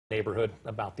Neighborhood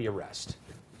about the arrest.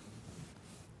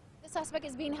 The suspect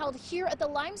is being held here at the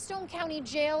Limestone County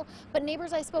Jail, but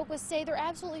neighbors I spoke with say they're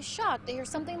absolutely shocked to hear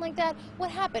something like that would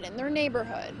happen in their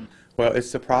neighborhood. Well, it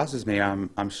surprises me.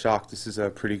 I'm shocked. This is a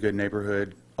pretty good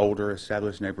neighborhood, older,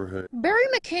 established neighborhood. Barry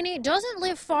McKinney doesn't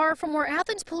live far from where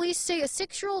Athens police say a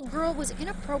 6-year-old girl was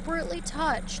inappropriately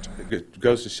touched. It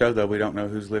goes to show, though, we don't know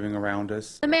who's living around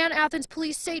us. The man Athens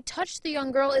police say touched the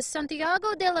young girl is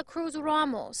Santiago de la Cruz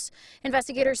Ramos.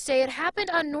 Investigators say it happened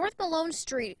on North Malone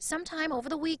Street sometime over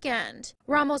the weekend.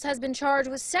 Ramos has been charged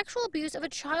with sexual abuse of a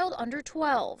child under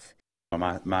 12.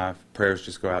 My prayers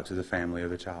just go out to the family of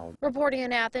the child. Reporting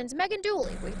in Athens, Megan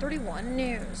Dooley, Week 31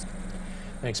 News.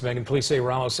 Thanks, Megan. Police say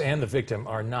Ramos and the victim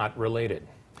are not related.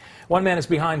 One man is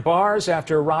behind bars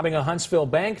after robbing a Huntsville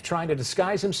bank, trying to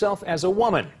disguise himself as a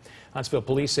woman. Huntsville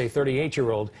police say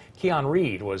 38-year-old Keon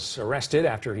Reed was arrested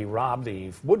after he robbed the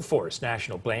Woodforest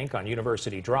National Bank on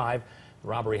University Drive. The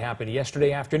robbery happened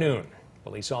yesterday afternoon.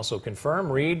 Police also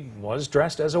confirm Reed was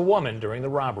dressed as a woman during the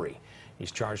robbery.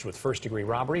 He's charged with first-degree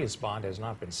robbery. His bond has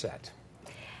not been set.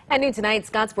 At noon tonight,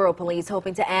 Scottsboro police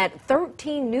hoping to add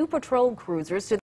 13 new patrol cruisers to